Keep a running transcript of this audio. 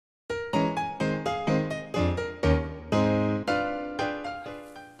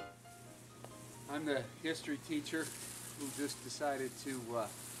I'm the history teacher who just decided to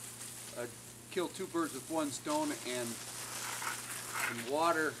kill two birds with one stone and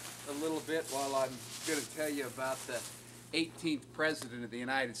water a little bit while I'm going to tell you about the 18th President of the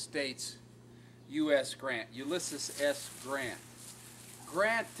United States, U.S. Grant, Ulysses S. Grant.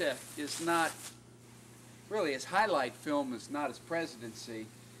 Grant is not, really his highlight film is not his presidency,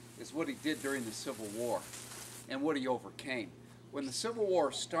 it's what he did during the Civil War and what he overcame. When the Civil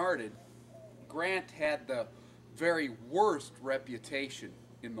War started, Grant had the very worst reputation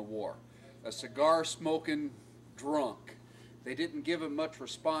in the war. A cigar-smoking drunk. They didn't give him much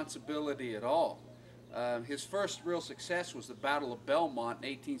responsibility at all. His first real success was the Battle of Belmont in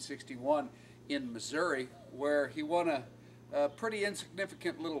 1861 in Missouri, where he won a pretty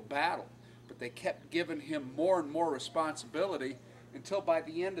insignificant little battle. But they kept giving him more and more responsibility until by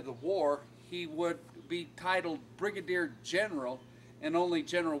the end of the war he would be titled Brigadier General, and only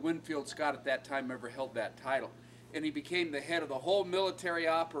General Winfield Scott at that time ever held that title. And he became the head of the whole military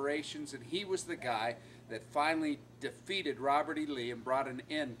operations, and he was the guy that finally defeated Robert E. Lee and brought an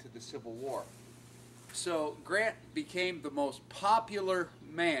end to the Civil War. So Grant became the most popular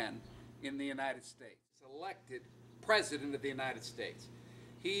man in the United States, elected President of the United States.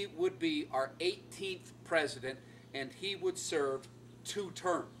 He would be our 18th president, and he would serve 2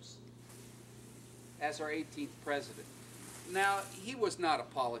 terms as our 18th president. Now, he was not a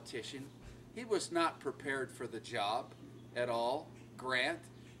politician. He was not prepared for the job at all, Grant.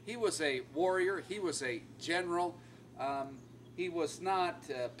 He was a warrior. He was a general. He was not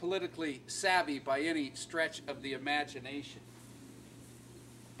politically savvy by any stretch of the imagination.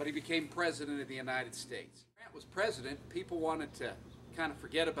 But he became President of the United States. Grant was president. People wanted to kind of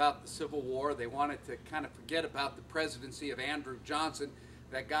forget about the Civil War. They wanted to kind of forget about the presidency of Andrew Johnson,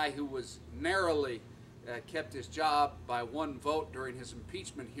 that guy who was narrowly kept his job by 1 vote during his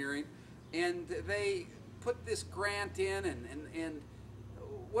impeachment hearing. And they put this Grant in, and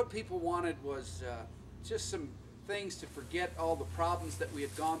what people wanted was just some things to forget all the problems that we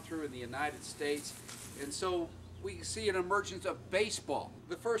had gone through in the United States. And so we see an emergence of baseball.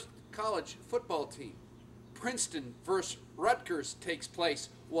 The first college football team, Princeton versus Rutgers, takes place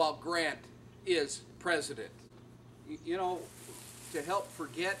while Grant is president. You know, to help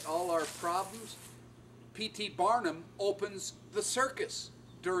forget all our problems, P.T. Barnum opens the circus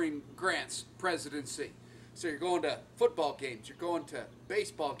during Grant's presidency. So you're going to football games, you're going to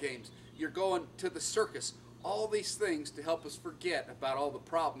baseball games, you're going to the circus. All these things to help us forget about all the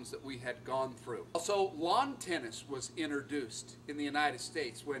problems that we had gone through. Also, lawn tennis was introduced in the United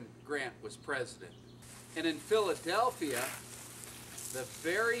States when Grant was president. And in Philadelphia, the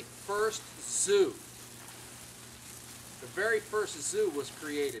very first zoo was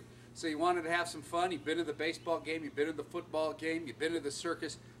created. So you wanted to have some fun, you've been to the baseball game, you've been to the football game, you've been to the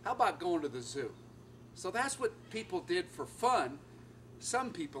circus. How about going to the zoo? So that's what people did for fun,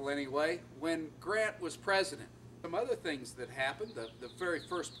 some people anyway, when Grant was president. Some other things that happened, the very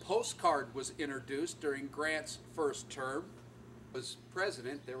first postcard was introduced during Grant's first term. As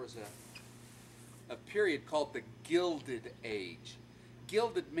president, there was a period called the Gilded Age.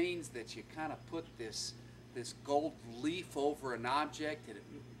 Gilded means that you kind of put this gold leaf over an object, and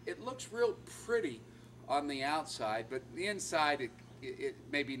it looks real pretty on the outside, but the inside it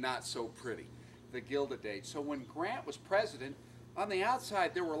may be not so pretty, the Gilded Age. So when Grant was president, on the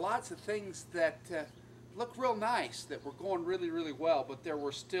outside there were lots of things that looked real nice, that were going really, really well, but there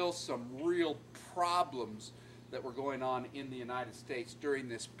were still some real problems that were going on in the United States during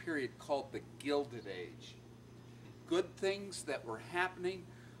this period called the Gilded Age. Good things that were happening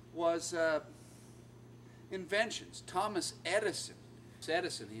was inventions. Thomas Edison,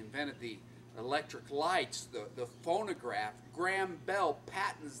 he invented the electric lights, the phonograph. Graham Bell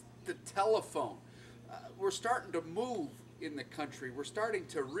patents the telephone. We're starting to move in the country. We're starting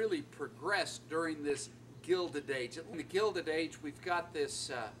to really progress during this Gilded Age. In the Gilded Age, we've got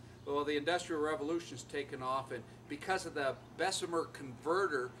this, well, the Industrial Revolution's taken off, and because of the Bessemer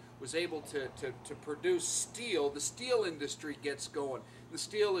converter was able to produce steel, the steel industry gets going. The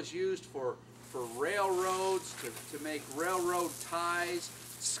steel is used for railroads, to make railroad ties,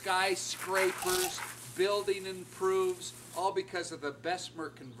 skyscrapers, building improves, all because of the Bessemer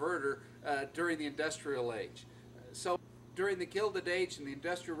converter during the Industrial Age. So during the Gilded Age and the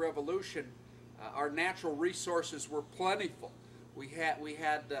Industrial Revolution, our natural resources were plentiful. We had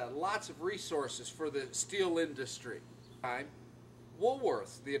lots of resources for the steel industry.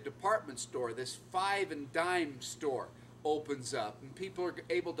 Woolworths, the department store, this 5 and dime store, opens up, and people are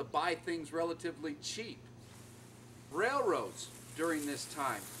able to buy things relatively cheap. Railroads during this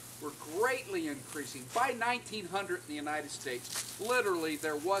time were greatly increasing. By 1900 in the United States, literally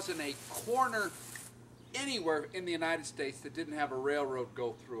there wasn't a corner anywhere in the United States that didn't have a railroad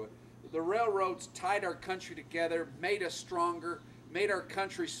go through it. The railroads tied our country together, made us stronger, made our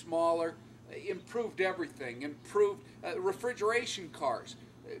country smaller, improved everything, improved refrigeration cars.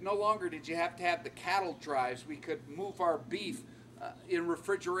 No longer did you have to have the cattle drives. We could move our beef in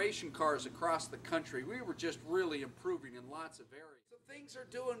refrigeration cars across the country. We were just really improving in lots of areas. So things are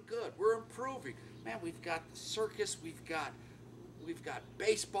doing good. We're improving. Man, we've got the circus, we've got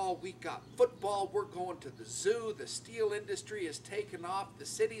baseball, we've got football, we're going to the zoo, the steel industry is taking off, the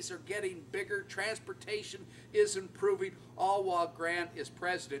cities are getting bigger, transportation is improving, all while Grant is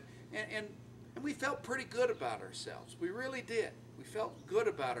president. And we felt pretty good about ourselves. We really did. We felt good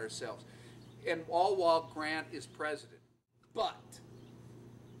about ourselves. And all while Grant is president. But,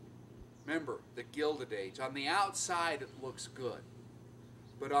 remember, the Gilded Age. On the outside, it looks good.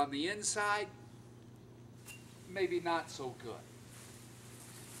 But on the inside, maybe not so good.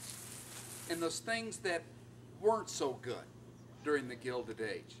 And those things that weren't so good during the Gilded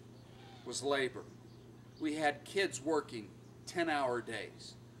Age was labor. We had kids working 10-hour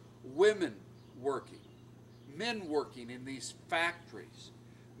days, women working, men working in these factories,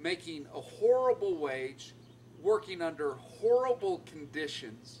 making a horrible wage, working under horrible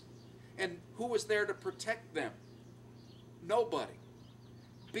conditions, and who was there to protect them? Nobody.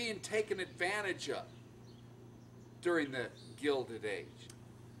 Being taken advantage of during the Gilded Age.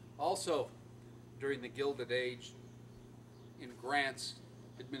 Also, during the Gilded Age, in Grant's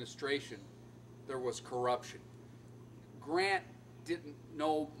administration, there was corruption. Grant didn't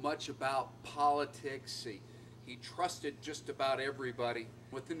know much about politics. He trusted just about everybody.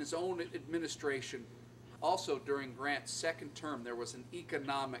 Within his own administration, also during Grant's second term, there was an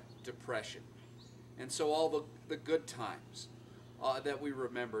economic depression. And so all the good times that we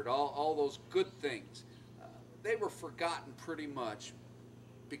remembered, all those good things, they were forgotten pretty much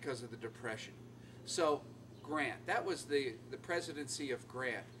because of the Depression. So Grant, that was the presidency of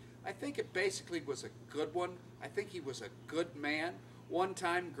Grant. I think it basically was a good one. I think he was a good man. One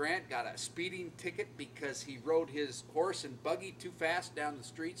time Grant got a speeding ticket because he rode his horse and buggy too fast down the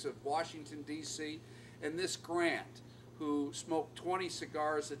streets of Washington, D.C. And this Grant, who smoked 20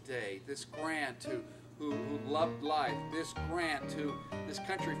 cigars a day, this Grant who loved life, this Grant who this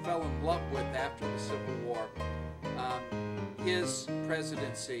country fell in love with after the Civil War, his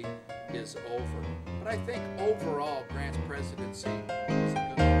presidency is over. But I think overall Grant's presidency